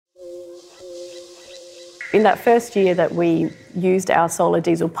In that first year that we used our solar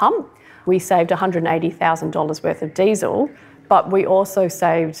diesel pump, we saved $180,000 worth of diesel, but we also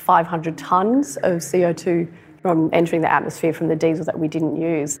saved 500 tonnes of CO2 from entering the atmosphere from the diesel that we didn't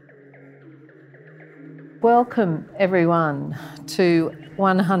use. Welcome everyone to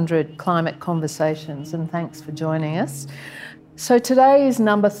 100 Climate Conversations, and thanks for joining us. So today is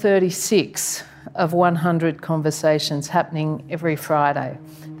number 36 of 100 conversations happening every Friday.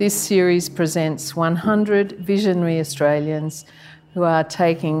 This series presents 100 visionary Australians who are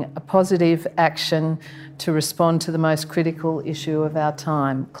taking a positive action to respond to the most critical issue of our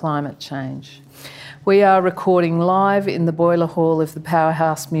time, climate change. We are recording live in the boiler hall of the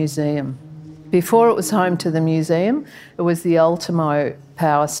Powerhouse Museum. Before it was home to the museum, it was the Ultimo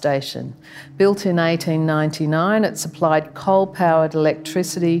power station. Built in 1899, it supplied coal-powered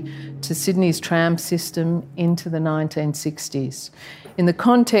electricity to Sydney's tram system into the 1960s. In the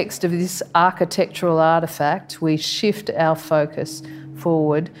context of this architectural artefact, we shift our focus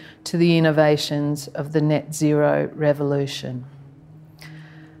forward to the innovations of the net zero revolution.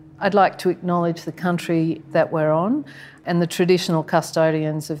 I'd like to acknowledge the country that we're on and the traditional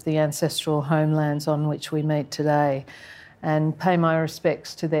custodians of the ancestral homelands on which we meet today, and pay my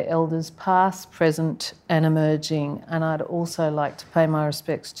respects to their elders past, present and emerging. And I'd also like to pay my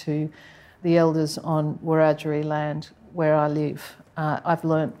respects to the elders on Wiradjuri land where I live. I've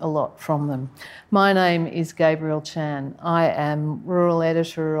learnt a lot from them. My name is Gabrielle Chan. I am Rural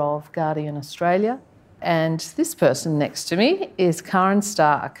Editor of Guardian Australia, and this person next to me is Karin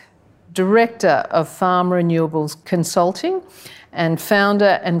Stark, Director of Farm Renewables Consulting and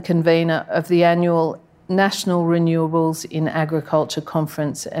founder and convener of the annual National Renewables in Agriculture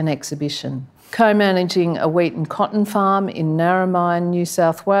Conference and Exhibition. Co-managing a wheat and cotton farm in Narromine, New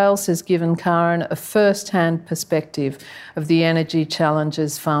South Wales, has given Karin a first-hand perspective of the energy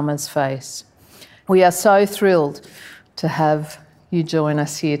challenges farmers face. We are so thrilled to have you join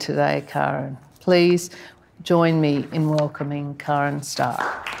us here today, Karin. Please join me in welcoming Karin Stark.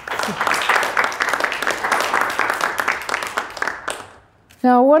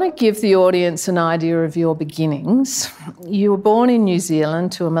 Now, I want to give the audience an idea of your beginnings. You were born in New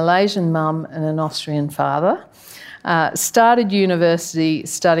Zealand to a Malaysian mum and an Austrian father, started university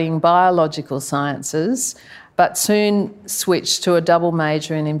studying biological sciences, but soon switched to a double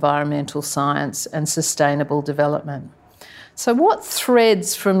major in environmental science and sustainable development. So what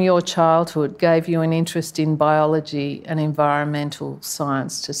threads from your childhood gave you an interest in biology and environmental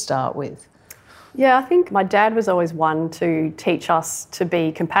science to start with? Yeah, I think my dad was always one to teach us to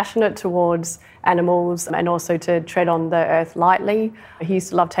be compassionate towards animals and also to tread on the earth lightly. He used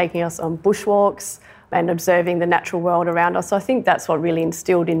to love taking us on bushwalks and observing the natural world around us. So I think that's what really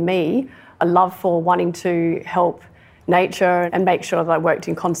instilled in me a love for wanting to help nature and make sure that I worked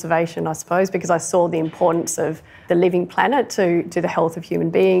in conservation, I suppose, because I saw the importance of the living planet to the health of human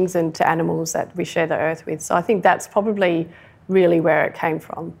beings and to animals that we share the earth with. So I think that's probably really where it came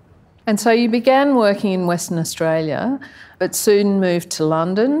from. And so you began working in Western Australia, but soon moved to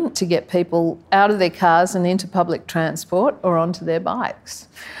London to get people out of their cars and into public transport or onto their bikes.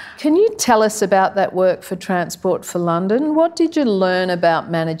 Can you tell us about that work for Transport for London? What did you learn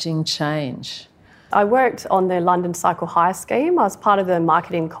about managing change? I worked on the London Cycle Hire scheme. I was part of the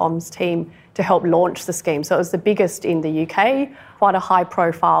marketing comms team to help launch the scheme. So it was the biggest in the UK, quite a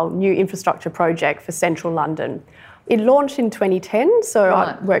high-profile new infrastructure project for central London. It launched in 2010, so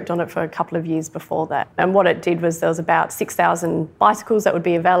right. I worked on it for a couple of years before that. And what it did was there was about 6,000 bicycles that would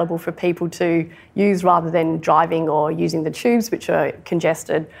be available for people to use rather than driving or using the tubes, which are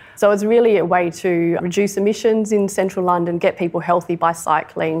congested. So it was really a way to reduce emissions in central London, get people healthy by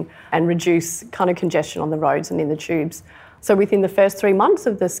cycling and reduce kind of congestion on the roads and in the tubes. So within the first 3 months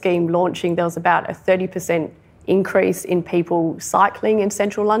of the scheme launching, there was about a 30% increase in people cycling in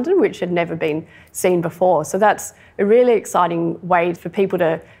central London, which had never been seen before. So that's a really exciting way for people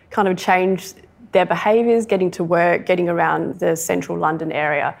to kind of change their behaviours, getting to work, getting around the central London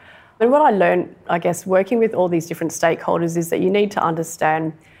area. And what I learned, I guess, working with all these different stakeholders is that you need to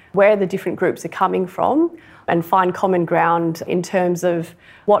understand where the different groups are coming from and find common ground in terms of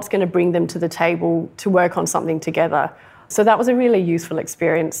what's going to bring them to the table to work on something together. So that was a really useful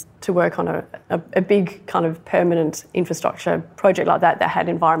experience to work on a big kind of permanent infrastructure project like that had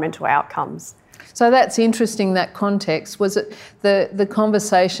environmental outcomes. So that's interesting, that context. Was it the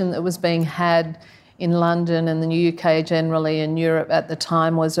conversation that was being had in London and the UK generally and Europe at the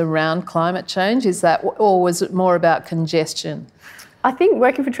time was around climate change? Is that, or was it more about congestion? I think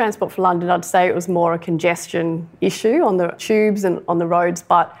working for Transport for London, I'd say it was more a congestion issue on the tubes and on the roads,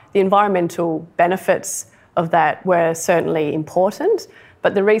 but the environmental benefits of that were certainly important.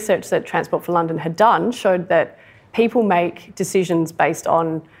 But the research that Transport for London had done showed that people make decisions based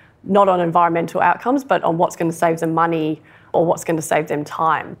on not on environmental outcomes, but on what's going to save them money or what's going to save them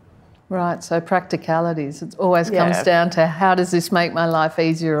time. Right, so practicalities. It always comes down to how does this make my life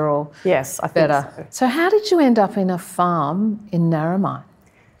easier or yes, I think better. So how did you end up in a farm in Narromine?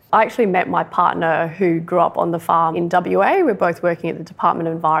 I actually met my partner who grew up on the farm in WA. We're both working at the Department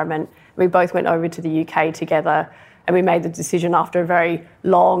of Environment. We both went over to the UK together, and we made the decision after a very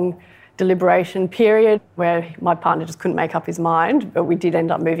long deliberation period where my partner just couldn't make up his mind, but we did end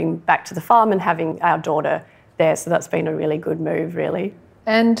up moving back to the farm and having our daughter there, so that's been a really good move, really.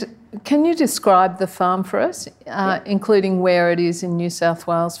 And can you describe the farm for us, including where it is in New South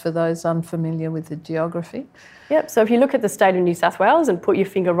Wales for those unfamiliar with the geography? Yep, so if you look at the state of New South Wales and put your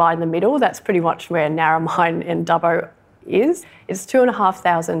finger right in the middle, that's pretty much where Narromine and Dubbo is. It's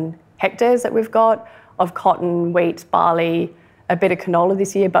 2,500 hectares that we've got of cotton, wheat, barley, a bit of canola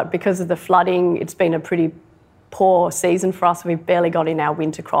this year, but because of the flooding, it's been a pretty poor season for us. We've barely got in our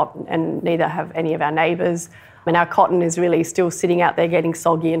winter crop, and neither have any of our neighbours. And our cotton is really still sitting out there getting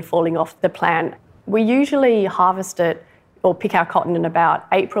soggy and falling off the plant. We usually harvest it or pick our cotton in about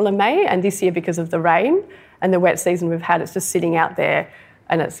April and May, and this year because of the rain and the wet season we've had, it's just sitting out there,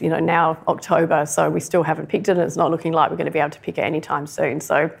 and it's now October, so we still haven't picked it, and it's not looking like we're going to be able to pick it anytime soon.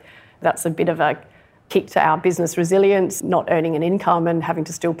 So that's a bit of a kick to our business resilience, not earning an income and having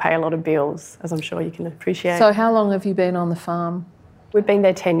to still pay a lot of bills, as I'm sure you can appreciate. So how long have you been on the farm? We've been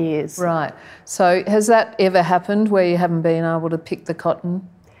there 10 years. Right. So has that ever happened where you haven't been able to pick the cotton?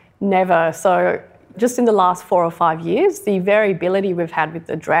 Never. So just in the last 4 or 5 years, the variability we've had with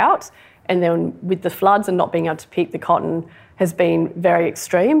the drought and then with the floods and not being able to pick the cotton has been very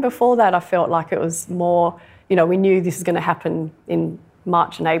extreme. Before that, I felt like it was more, we knew this is going to happen in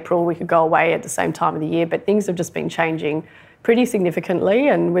March and April. We could go away at the same time of the year, but things have just been changing pretty significantly,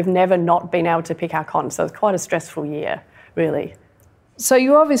 and we've never not been able to pick our cotton. So it's quite a stressful year, really. So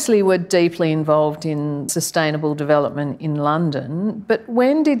you obviously were deeply involved in sustainable development in London, but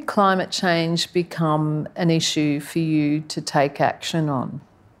when did climate change become an issue for you to take action on?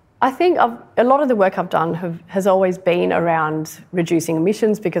 I think a lot of the work I've done has always been around reducing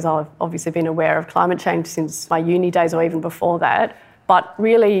emissions, because I've obviously been aware of climate change since my uni days or even before that. But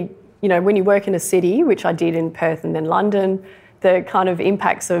really, when you work in a city, which I did in Perth and then London, the kind of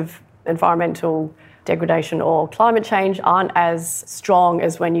impacts of environmental degradation or climate change aren't as strong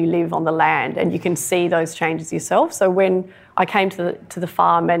as when you live on the land and you can see those changes yourself. So when I came to the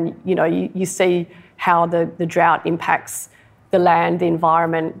farm and, you see how the drought impacts the land, the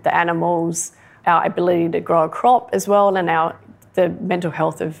environment, the animals, our ability to grow a crop as well, and the mental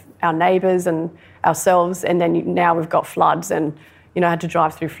health of our neighbours and ourselves. And then now we've got floods, and I had to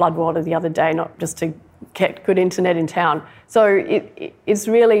drive through floodwater the other day, not just to get good internet in town. So it's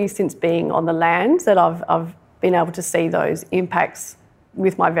really since being on the land that I've been able to see those impacts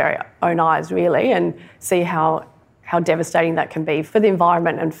with my very own eyes, really, and see how devastating that can be for the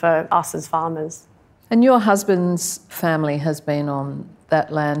environment and for us as farmers. And your husband's family has been on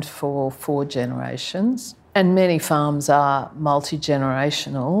that land for 4 generations, and many farms are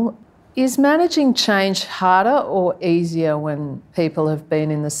multi-generational. Is managing change harder or easier when people have been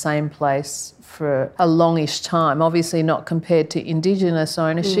in the same place for a longish time? Obviously not compared to Indigenous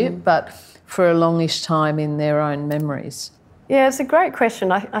ownership, but for a longish time in their own memories. Yeah, it's a great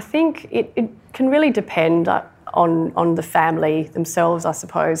question. I think it can really depend on the family themselves, I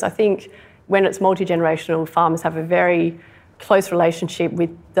suppose. I think when it's multi-generational, farmers have a very close relationship with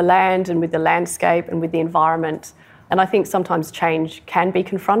the land and with the landscape and with the environment. And I think sometimes change can be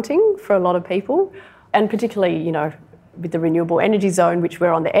confronting for a lot of people, and particularly, with the renewable energy zone, which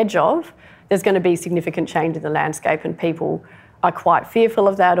we're on the edge of, there's going to be significant change in the landscape, and people are quite fearful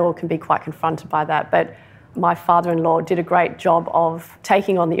of that or can be quite confronted by that. But my father-in-law did a great job of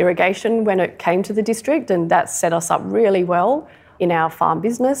taking on the irrigation when it came to the district, and that set us up really well in our farm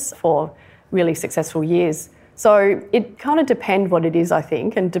business for really successful years. So it kind of depends what it is, I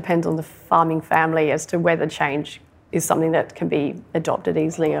think, and depends on the farming family as to whether change is something that can be adopted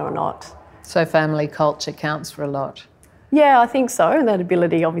easily or not. So family culture counts for a lot? Yeah, I think so, and that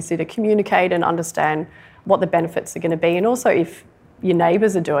ability obviously to communicate and understand what the benefits are going to be, and also if your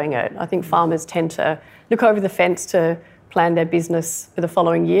neighbours are doing it. I think farmers tend to look over the fence to plan their business for the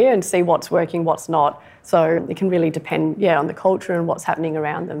following year and see what's working, what's not. So it can really depend, on the culture and what's happening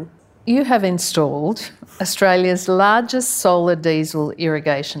around them. You have installed Australia's largest solar diesel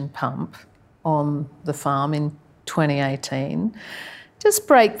irrigation pump on the farm in 2018. Just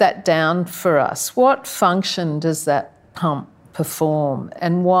break that down for us. What function does that pump perform,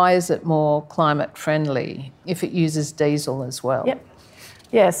 and why is it more climate friendly if it uses diesel as well? Yep.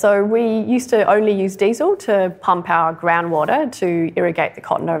 Yeah, so we used to only use diesel to pump our groundwater to irrigate the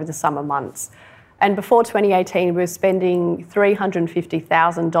cotton over the summer months. And before 2018, we were spending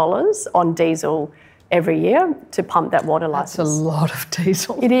 $350,000 on diesel every year to pump that water license. That's a lot of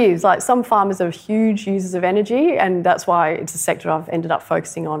diesel. It is. Like, some farmers are huge users of energy, and that's why it's a sector I've ended up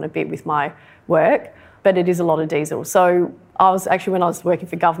focusing on a bit with my work, but it is a lot of diesel. So when I was working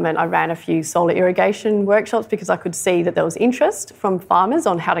for government, I ran a few solar irrigation workshops because I could see that there was interest from farmers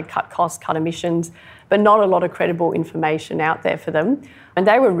on how to cut costs, cut emissions, but not a lot of credible information out there for them. And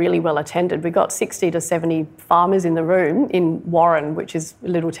they were really well attended. We got 60 to 70 farmers in the room in Warren, which is a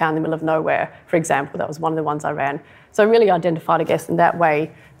little town in the middle of nowhere, for example. That was one of the ones I ran. So I really identified, I guess, in that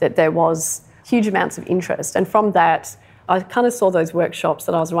way that there was huge amounts of interest. And from that, I kind of saw those workshops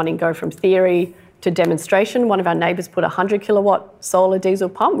that I was running go from theory to demonstration. One of our neighbours put a 100 kilowatt solar diesel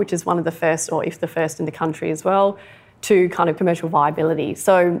pump, which is one of the first, or if the first in the country as well, to kind of commercial viability.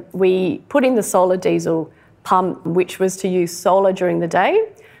 So we put in the solar diesel pump, which was to use solar during the day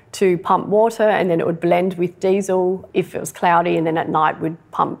to pump water, and then it would blend with diesel if it was cloudy, and then at night we'd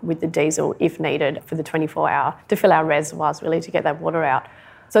pump with the diesel if needed for the 24-hour to fill our reservoirs, really, to get that water out.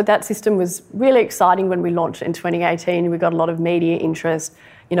 So that system was really exciting when we launched it in 2018. We got a lot of media interest.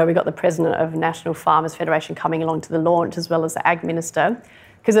 You know, we got the president of National Farmers Federation coming along to the launch, as well as the Ag Minister,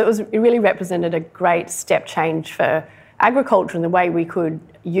 because it really represented a great step change for agriculture and the way we could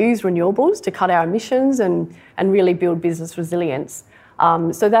use renewables to cut our emissions and really build business resilience.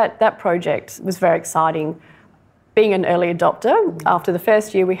 So that project was very exciting. Being an early adopter, after the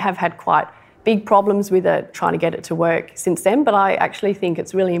first year, we have had quite big problems with it, trying to get it to work since then, but I actually think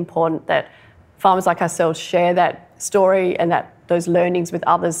it's really important that farmers like ourselves share that story and those learnings with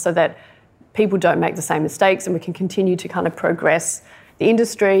others so that people don't make the same mistakes, and we can continue to kind of progress the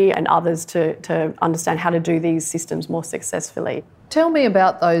industry and others to understand how to do these systems more successfully. Tell me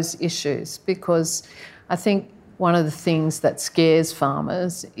about those issues, because I think one of the things that scares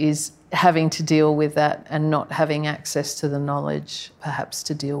farmers is having to deal with that and not having access to the knowledge perhaps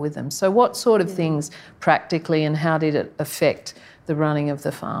to deal with them. So what sort of things practically, and how did it affect the running of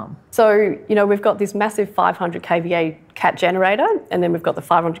the farm? So, you know, we've got this massive 500 kVA cat generator, and then we've got the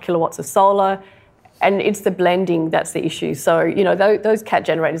 500 kilowatts of solar, and it's the blending that's the issue. So, you know, those cat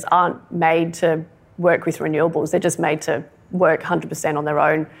generators aren't made to work with renewables. They're just made to work 100% on their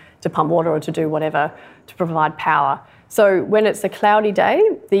own, to pump water or to do whatever, to provide power. So when it's a cloudy day,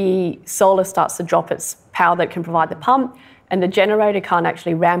 the solar starts to drop its power that can provide the pump, and the generator can't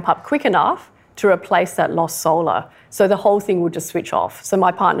actually ramp up quick enough to replace that lost solar. So the whole thing will just switch off. So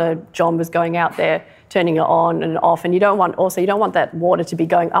my partner, John, was going out there, turning it on and off, and you don't want that water to be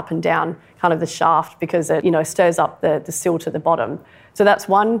going up and down kind of the shaft, because it, you know, stirs up the silt at the bottom. So that's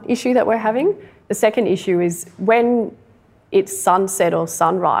one issue that we're having. The second issue is when it's sunset or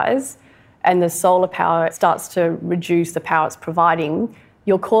sunrise and the solar power starts to reduce the power it's providing,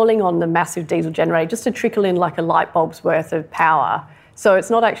 you're calling on the massive diesel generator just to trickle in like a light bulb's worth of power. So it's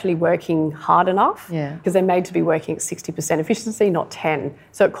not actually working hard enough, because they're made to be working at 60% efficiency, not 10.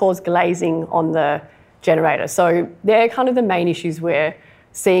 So it caused glazing on the generator. So they're kind of the main issues we're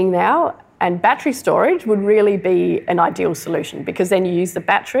seeing now. And battery storage would really be an ideal solution, because then you use the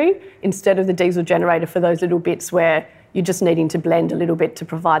battery instead of the diesel generator for those little bits where you're just needing to blend a little bit to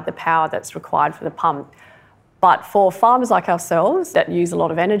provide the power that's required for the pump. But for farmers like ourselves that use a lot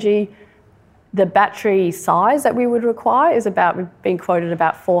of energy, the battery size that we would require is we've been quoted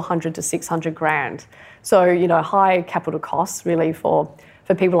about 400 to 600 grand. So, you know, high capital costs really for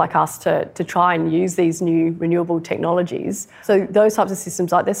people like us to try and use these new renewable technologies. So those types of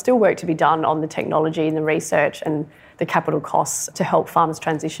systems, there's still work to be done on the technology and the research and the capital costs to help farmers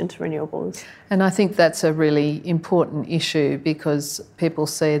transition to renewables. And I think that's a really important issue, because people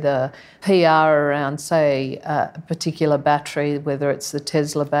see the PR around, say, a particular battery, whether it's the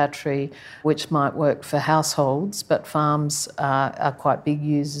Tesla battery, which might work for households, but farms are quite big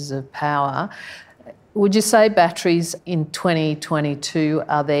users of power. Would you say batteries in 2022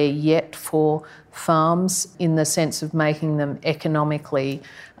 are there yet for farms in the sense of making them economically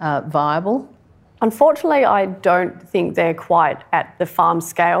viable? Unfortunately, I don't think they're quite at the farm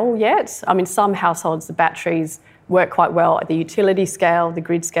scale yet. I mean, some households, the batteries work quite well at the utility scale, the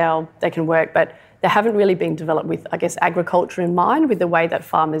grid scale, they can work, but they haven't really been developed with, I guess, agriculture in mind, with the way that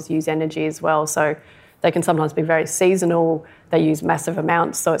farmers use energy as well. So they can sometimes be very seasonal, they use massive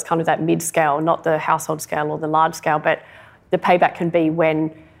amounts, so it's kind of that mid-scale, not the household scale or the large scale, but the payback can be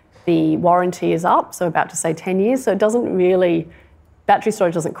when the warranty is up, so about to say 10 years, so it doesn't really, battery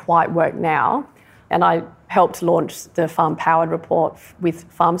storage doesn't quite work now. And I helped launch the Farm Powered report with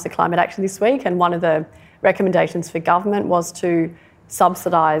Farmers to Climate Action this week, and one of the recommendations for government was to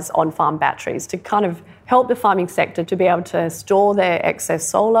subsidise on-farm batteries to kind of help the farming sector to be able to store their excess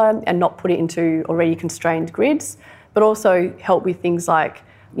solar and not put it into already constrained grids, but also help with things like,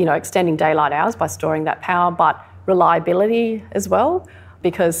 extending daylight hours by storing that power, but reliability as well,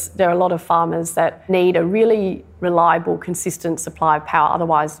 because there are a lot of farmers that need a really reliable, consistent supply of power.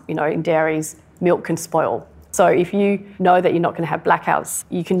 Otherwise, in dairies, milk can spoil. So if you know that you're not going to have blackouts,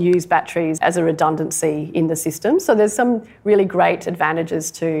 you can use batteries as a redundancy in the system. So there's some really great advantages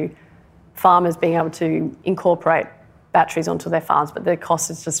to farmers being able to incorporate batteries onto their farms, but the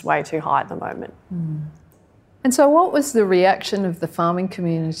cost is just way too high at the moment. And so what was the reaction of the farming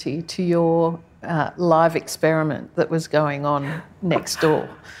community to your live experiment that was going on next door?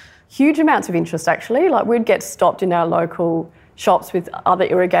 Huge amounts of interest, actually. Like, we'd get stopped in our local shops with other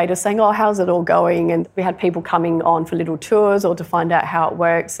irrigators saying, "Oh, how's it all going?" And we had people coming on for little tours or to find out how it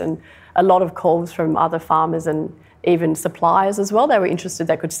works, and a lot of calls from other farmers and even suppliers as well. They were interested,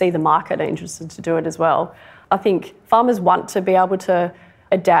 they could see the market and interested to do it as well. I think farmers want to be able to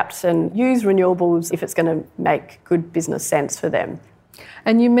adapt and use renewables if it's going to make good business sense for them.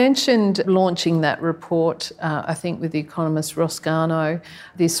 And you mentioned launching that report, I think, with the economist Roscano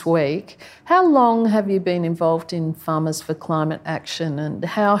this week. How long have you been involved in Farmers for Climate Action, and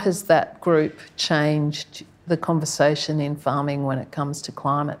how has that group changed the conversation in farming when it comes to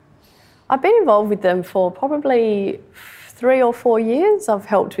climate? I've been involved with them for probably 3 or 4 years. I've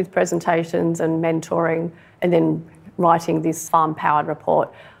helped with presentations and mentoring and then writing this farm-powered report.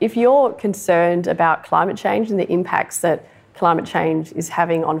 If you're concerned about climate change and the impacts that climate change is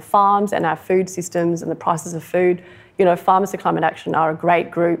having on farms and our food systems and the prices of food, Farmers for Climate Action are a great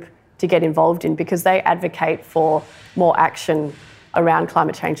group to get involved in, because they advocate for more action around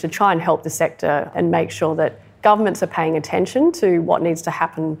climate change to try and help the sector and make sure that governments are paying attention to what needs to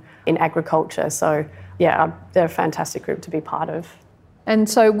happen in agriculture. So, yeah, they're a fantastic group to be part of. And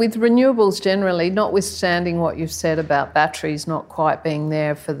so with renewables generally, notwithstanding what you've said about batteries not quite being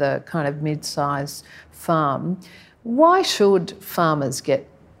there for the kind of mid-size farm, why should farmers get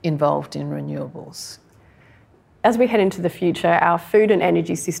involved in renewables? As we head into the future, our food and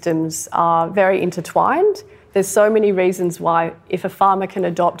energy systems are very intertwined. There's so many reasons why, if a farmer can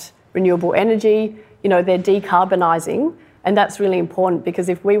adopt renewable energy, they're decarbonising, and that's really important, because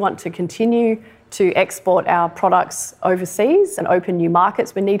if we want to continue to export our products overseas and open new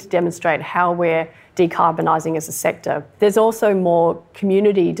markets, we need to demonstrate how we're decarbonising as a sector. There's also more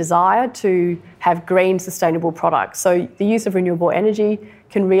community desire to have green, sustainable products. So the use of renewable energy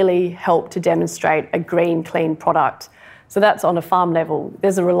can really help to demonstrate a green, clean product. So that's on a farm level.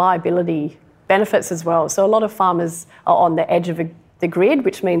 There's a reliability benefits as well. So a lot of farmers are on the edge of the grid,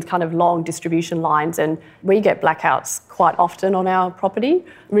 which means kind of long distribution lines, and we get blackouts quite often on our property.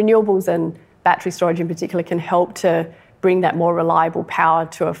 Renewables and battery storage in particular can help to bring that more reliable power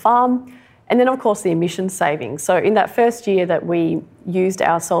to a farm. And then, of course, the emissions savings. So in that first year that we used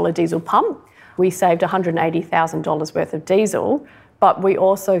our solar diesel pump, we saved $180,000 worth of diesel, but we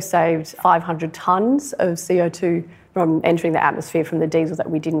also saved 500 tonnes of CO2 from entering the atmosphere from the diesel that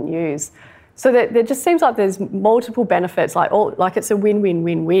we didn't use. So there just seems like there's multiple benefits, like it's a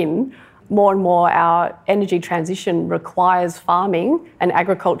win-win-win-win. More and more our energy transition requires farming and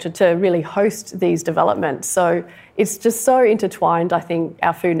agriculture to really host these developments. So it's just so intertwined, I think,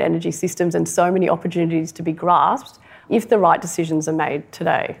 our food and energy systems, and so many opportunities to be grasped if the right decisions are made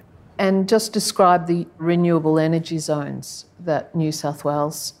today. And just describe the renewable energy zones that New South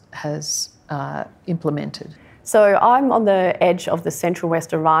Wales has implemented. So I'm on the edge of the Central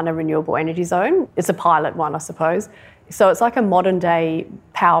West Arana Renewable Energy Zone. It's a pilot one, I suppose. So it's like a modern day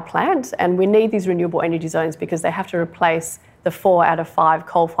power plant, and we need these renewable energy zones because they have to replace the 4 out of 5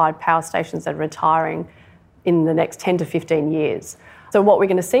 coal-fired power stations that are retiring in the next 10 to 15 years. So what we're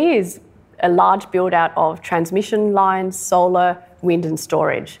going to see is a large build-out of transmission lines, solar, wind and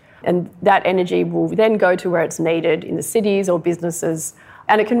storage. And that energy will then go to where it's needed in the cities or businesses,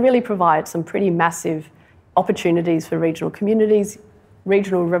 and it can really provide some pretty massive opportunities for regional communities,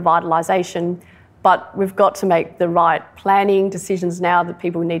 regional revitalisation. But we've got to make the right planning decisions now. That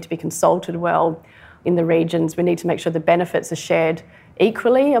people need to be consulted well in the regions. We need to make sure the benefits are shared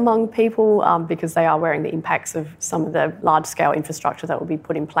equally among people because they are wearing the impacts of some of the large-scale infrastructure that will be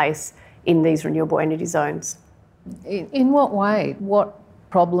put in place in these renewable energy zones. In what way? What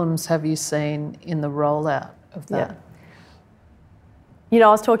problems have you seen in the rollout of that? Yeah. I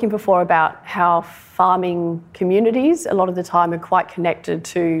was talking before about how farming communities a lot of the time are quite connected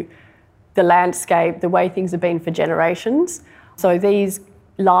to the landscape, the way things have been for generations. So these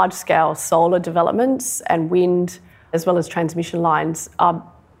large-scale solar developments and wind, as well as transmission lines, are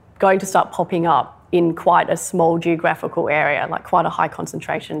going to start popping up in quite a small geographical area, like quite a high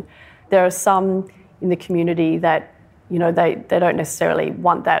concentration. There are some in the community that, they don't necessarily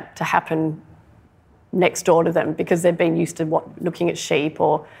want that to happen next door to them because they've been used to looking at sheep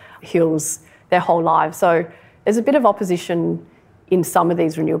or hills their whole lives. So there's a bit of opposition in some of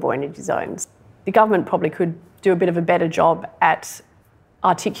these renewable energy zones. The government probably could do a bit of a better job at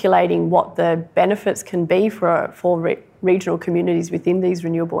articulating what the benefits can be for regional communities within these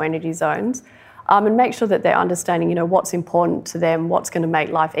renewable energy zones, and make sure that they're understanding, what's important to them, what's going to make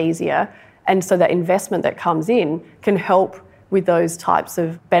life easier, and so that investment that comes in can help with those types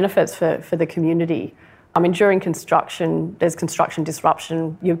of benefits for the community. I mean, during construction, there's construction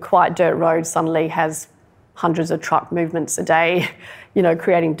disruption. Your quiet dirt road suddenly has hundreds of truck movements a day,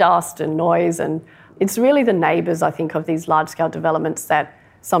 creating dust and noise. And it's really the neighbours, I think, of these large-scale developments that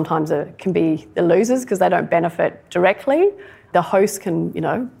sometimes can be the losers because they don't benefit directly. The hosts can,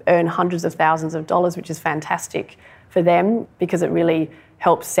 earn hundreds of thousands of dollars, which is fantastic for them because it really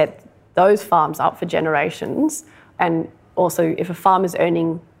helps set those farms up for generations. And also, if a farm is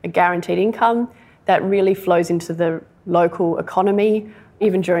earning a guaranteed income, that really flows into the local economy,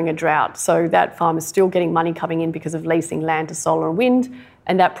 even during a drought. So that farm is still getting money coming in because of leasing land to solar and wind,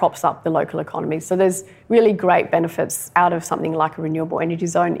 and that props up the local economy. So there's really great benefits out of something like a renewable energy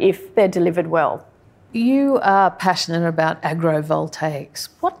zone if they're delivered well. You are passionate about agrovoltaics.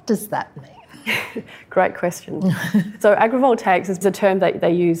 What does that mean? Great question. So agrovoltaics is a term that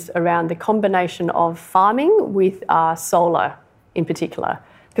they use around the combination of farming with solar in particular.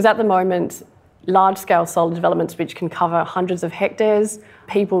 Because at the moment, large-scale solar developments which can cover hundreds of hectares,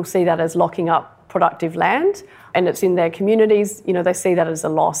 people see that as locking up productive land, and it's in their communities, they see that as a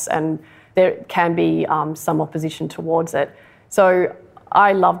loss, and there can be some opposition towards it. So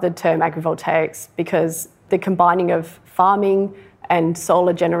I love the term agrovoltaics because the combining of farming and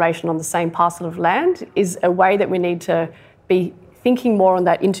solar generation on the same parcel of land is a way that we need to be thinking more on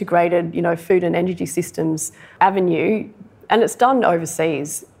that integrated, food and energy systems avenue. And it's done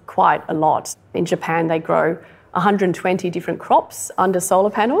overseas quite a lot. In Japan, they grow 120 different crops under solar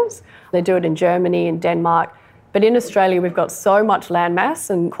panels. They do it in Germany and Denmark. But in Australia, we've got so much land mass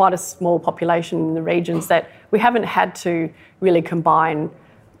and quite a small population in the regions that we haven't had to really combine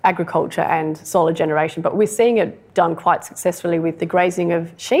agriculture and solar generation. But we're seeing it done quite successfully with the grazing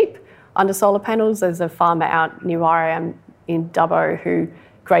of sheep under solar panels. There's a farmer out near where I am in Dubbo who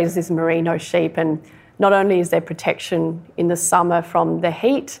grazes his merino sheep, and not only is there protection in the summer from the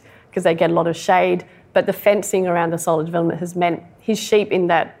heat because they get a lot of shade, but the fencing around the solar development has meant his sheep in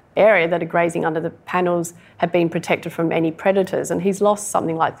that area that are grazing under the panels have been protected from any predators, and he's lost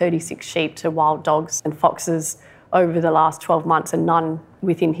something like 36 sheep to wild dogs and foxes over the last 12 months and none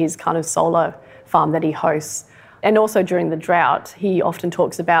within his kind of solar farm that he hosts. And also during the drought, he often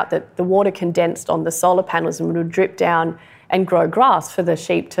talks about that the water condensed on the solar panels and would drip down and grow grass for the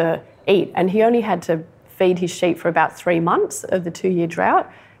sheep to eat. And he only had to feed his sheep for about 3 months of the 2-year drought.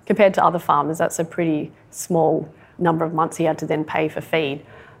 Compared to other farmers, that's a pretty small number of months he had to then pay for feed.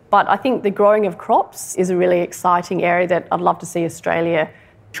 But I think the growing of crops is a really exciting area that I'd love to see Australia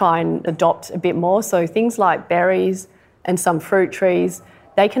try and adopt a bit more. So things like berries and some fruit trees,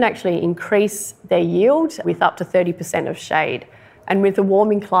 they can actually increase their yield with up to 30% of shade. And with a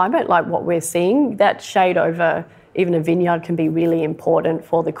warming climate like what we're seeing, that shade over even a vineyard can be really important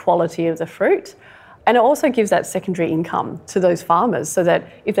for the quality of the fruit. And it also gives that secondary income to those farmers so that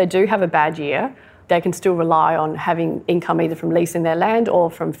if they do have a bad year, they can still rely on having income either from leasing their land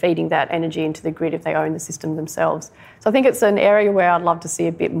or from feeding that energy into the grid if they own the system themselves. So I think it's an area where I'd love to see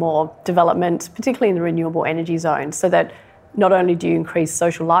a bit more development, particularly in the renewable energy zones, so that not only do you increase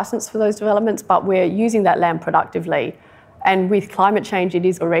social licence for those developments, but we're using that land productively. And with climate change, it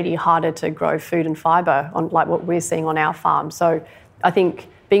is already harder to grow food and fibre, on like what we're seeing on our farm. So I think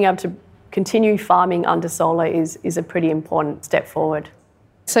being able to continue farming under solar is a pretty important step forward.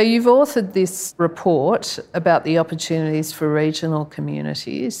 So you've authored this report about the opportunities for regional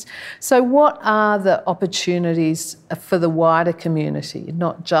communities. So what are the opportunities for the wider community,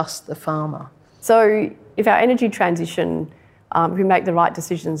 not just the farmer? So if our energy transition, if we make the right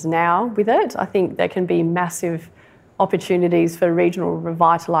decisions now with it, I think there can be massive opportunities for regional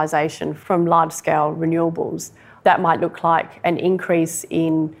revitalisation from large-scale renewables. That might look like an increase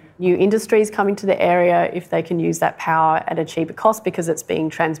in new industries coming to the area if they can use that power at a cheaper cost because it's being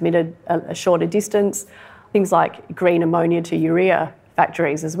transmitted a shorter distance. Things like green ammonia to urea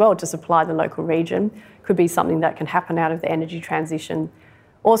factories as well to supply the local region could be something that can happen out of the energy transition.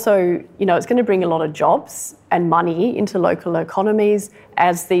 Also, it's going to bring a lot of jobs and money into local economies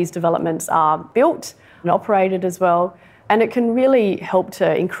as these developments are built and operated as well. And it can really help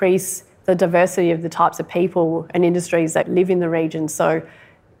to increase the diversity of the types of people and industries that live in the region. So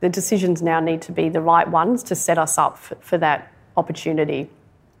the decisions now need to be the right ones to set us up for that opportunity.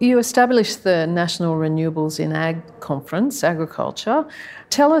 You established the National Renewables in Ag Conference, Agriculture.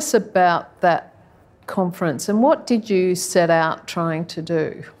 Tell us about that conference and what did you set out trying to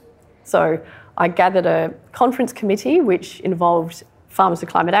do? So I gathered a conference committee which involved Farmers for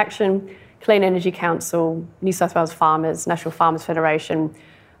Climate Action, Clean Energy Council, New South Wales Farmers, National Farmers Federation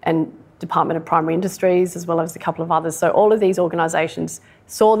and Department of Primary Industries, as well as a couple of others. So all of these organisations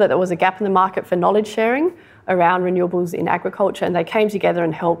saw that there was a gap in the market for knowledge sharing around renewables in agriculture, and they came together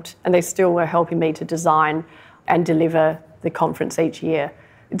and helped, and they still were helping me to design and deliver the conference each year.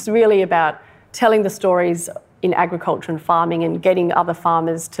 It's really about telling the stories in agriculture and farming and getting other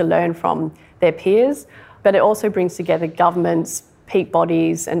farmers to learn from their peers, but it also brings together governments, peak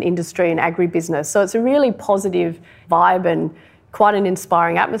bodies and industry and agribusiness. So it's a really positive vibe and quite an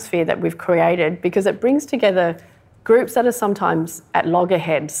inspiring atmosphere that we've created, because it brings together groups that are sometimes at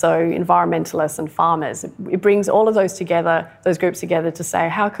loggerheads, so environmentalists and farmers. It brings all of those together, those groups together, to say,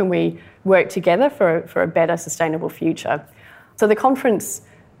 how can we work together for a better sustainable future? So the conference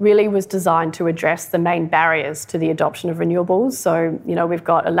really was designed to address the main barriers to the adoption of renewables. So, we've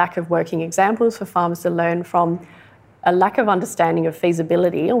got a lack of working examples for farmers to learn from, a lack of understanding of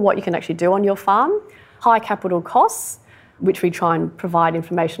feasibility and what you can actually do on your farm, high capital costs, which we try and provide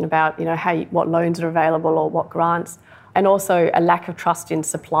information about, what loans are available or what grants, and also a lack of trust in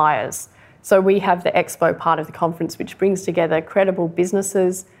suppliers. So we have the expo part of the conference, which brings together credible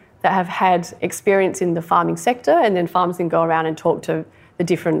businesses that have had experience in the farming sector, and then farmers can go around and talk to the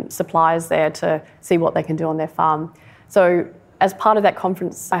different suppliers there to see what they can do on their farm. So as part of that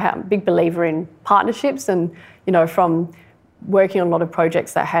conference, I'm a big believer in partnerships, and, from working on a lot of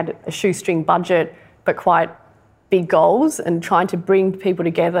projects that had a shoestring budget, but quite big goals, and trying to bring people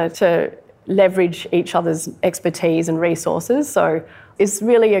together to leverage each other's expertise and resources. So it's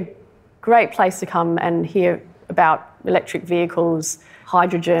really a great place to come and hear about electric vehicles,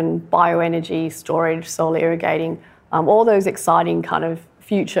 hydrogen, bioenergy, storage, solar irrigating, all those exciting kind of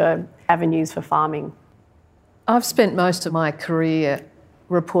future avenues for farming. I've spent most of my career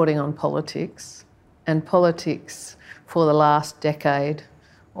reporting on politics, and politics for the last decade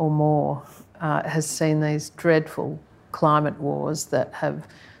or more has seen these dreadful climate wars that have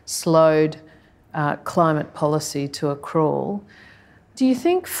slowed climate policy to a crawl. Do you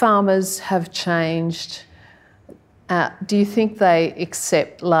think farmers have changed? Do you think they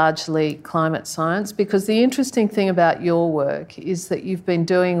accept largely climate science? Because the interesting thing about your work is that you've been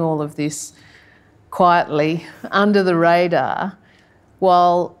doing all of this quietly, under the radar,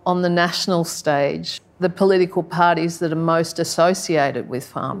 while on the national stage, the political parties that are most associated with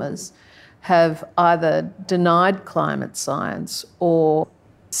farmers have either denied climate science or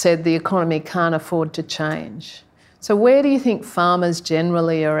said the economy can't afford to change. So where do you think farmers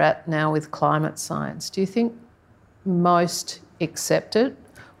generally are at now with climate science? Do you think most accept it,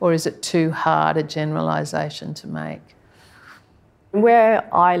 or is it too hard a generalisation to make?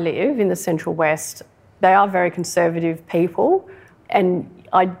 Where I live in the Central West, they are very conservative people, and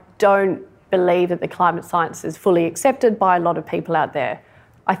I don't believe that the climate science is fully accepted by a lot of people out there.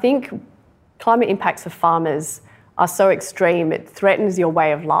 I think climate impacts of farmers are so extreme, it threatens your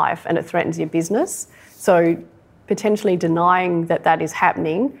way of life and it threatens your business. So potentially denying that that is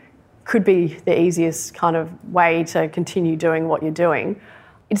happening could be the easiest kind of way to continue doing what you're doing.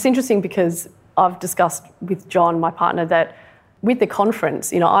 It's interesting because I've discussed with John, my partner, that with the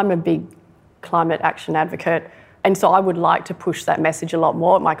conference, I'm a big climate action advocate, and so I would like to push that message a lot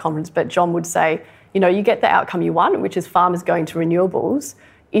more at my conference, but John would say, you get the outcome you want, which is farmers going to renewables,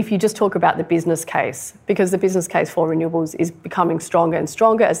 if you just talk about the business case, because the business case for renewables is becoming stronger and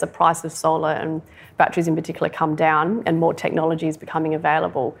stronger as the price of solar and batteries in particular come down and more technology is becoming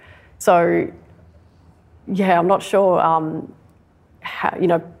available. So, yeah, I'm not sure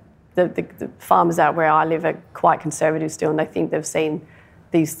how, the farmers out where I live are quite conservative still, and they think they've seen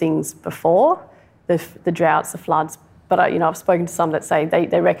these things before, the droughts, the floods. But I've spoken to some that say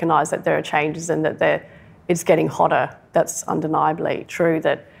they recognise that there are changes and that it's getting hotter. That's undeniably true,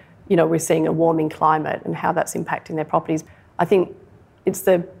 that we're seeing a warming climate and how that's impacting their properties. I think it's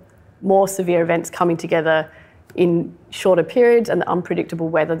the more severe events coming together in shorter periods and the unpredictable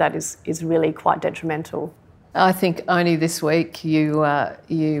weather that is really quite detrimental. I think only this week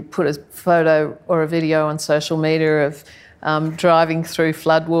you put a photo or a video on social media of driving through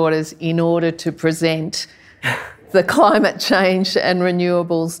floodwaters in order to present the climate change and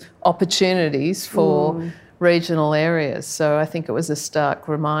renewables opportunities for regional areas. So I think it was a stark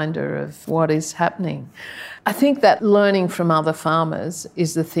reminder of what is happening. I think that learning from other farmers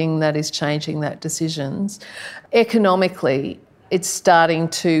is the thing that is changing that decisions. Economically, it's starting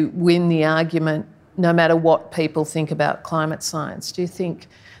to win the argument no matter what people think about climate science. Do you think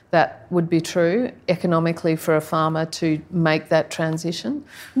that would be true economically for a farmer to make that transition?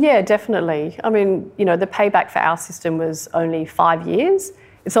 Yeah, definitely. I mean, the payback for our system was only 5 years.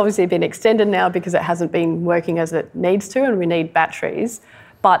 It's obviously been extended now because it hasn't been working as it needs to, and we need batteries.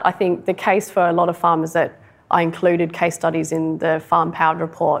 But I think the case for a lot of farmers that I included case studies in the Farm Powered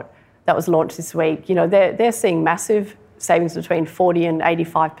report that was launched this week, they're seeing massive savings between 40 and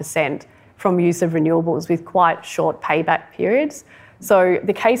 85% from use of renewables with quite short payback periods. So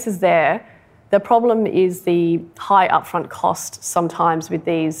the case is there. The problem is the high upfront cost sometimes with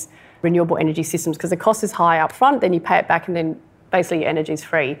these renewable energy systems, because the cost is high upfront, then you pay it back and then basically your energy is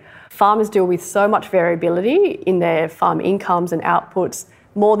free. Farmers deal with so much variability in their farm incomes and outputs,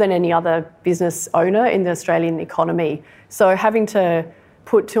 more than any other business owner in the Australian economy. So having to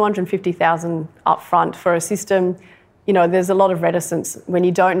put $250,000 upfront for a system, there's a lot of reticence when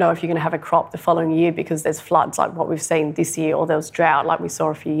you don't know if you're going to have a crop the following year because there's floods like what we've seen this year, or there was drought like we saw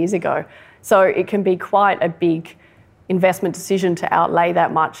a few years ago. So it can be quite a big investment decision to outlay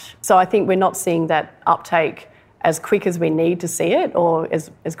that much. So I think we're not seeing that uptake as quick as we need to see it, or as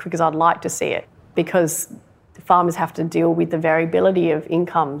quick as I'd like to see it, because farmers have to deal with the variability of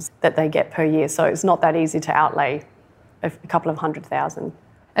incomes that they get per year. So it's not that easy to outlay a couple of $100,000.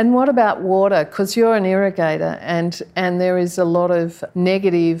 And what about water? Because you're an irrigator, and there is a lot of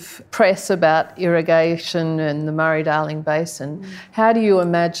negative press about irrigation and the Murray-Darling Basin. How do you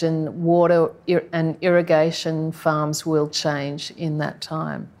imagine water and irrigation farms will change in that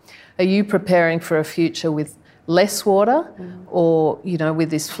time? Are you preparing for a future with less water, or,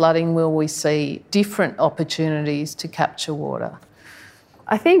 with this flooding, will we see different opportunities to capture water?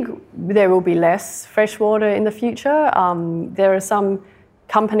 I think there will be less fresh water in the future. There are some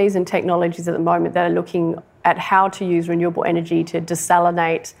companies and technologies at the moment that are looking at how to use renewable energy to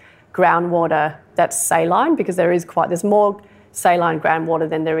desalinate groundwater that's saline, because there's more saline groundwater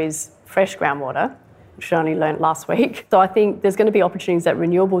than there is fresh groundwater, which I only learned last week. So I think there's going to be opportunities that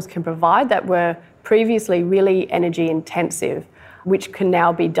renewables can provide that were previously really energy intensive, which can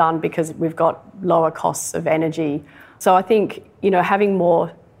now be done because we've got lower costs of energy. So I think, having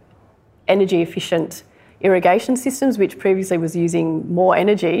more energy efficient irrigation systems, which previously was using more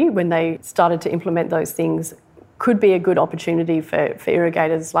energy when they started to implement those things, could be a good opportunity for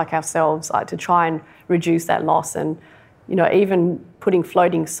irrigators like ourselves to try and reduce that loss. And even putting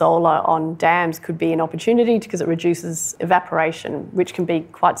floating solar on dams could be an opportunity because it reduces evaporation, which can be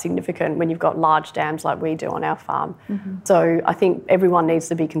quite significant when you've got large dams like we do on our farm. So I think everyone needs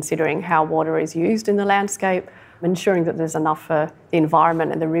to be considering how water is used in the landscape, ensuring that there's enough for the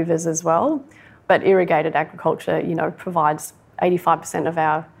environment and the rivers as well. But irrigated agriculture, provides 85% of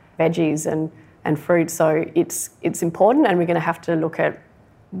our veggies and fruit, so it's important, and we're going to have to look at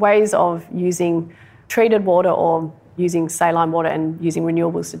ways of using treated water or using saline water and using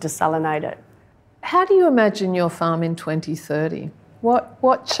renewables to desalinate it. How do you imagine your farm in 2030?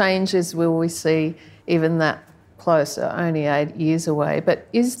 What changes will we see even that closer, only 8 years away? But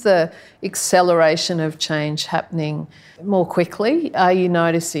is the acceleration of change happening more quickly? Are you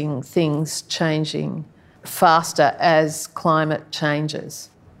noticing things changing faster as climate changes?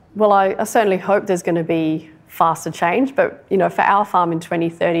 Well, I certainly hope there's going to be faster change, but for our farm in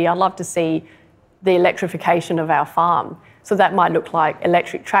 2030, I'd love to see the electrification of our farm. So that might look like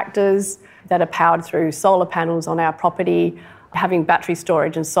electric tractors that are powered through solar panels on our property, having battery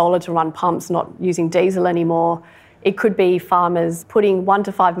storage and solar to run pumps, not using diesel anymore. It could be farmers putting 1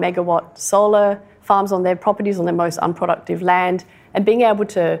 to 5 megawatt solar farms on their properties on their most unproductive land, and being able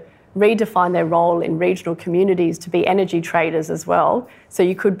to redefine their role in regional communities to be energy traders as well. So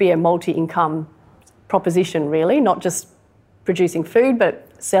you could be a multi-income proposition, really, not just producing food, but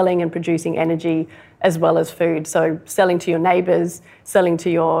selling and producing energy as well as food. So selling to your neighbours, selling to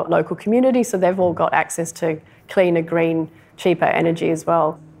your local community, so they've all got access to cleaner, green, cheaper energy as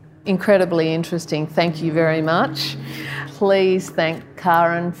well. Incredibly interesting. Thank you very much. Please thank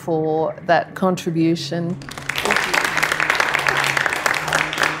Karin for that contribution.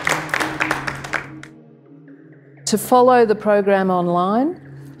 To follow the program online,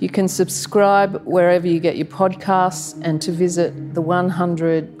 you can subscribe wherever you get your podcasts, and to visit the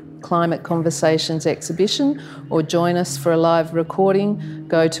 100 Climate Conversations exhibition or join us for a live recording,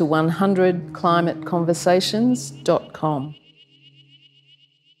 go to 100climateconversations.com.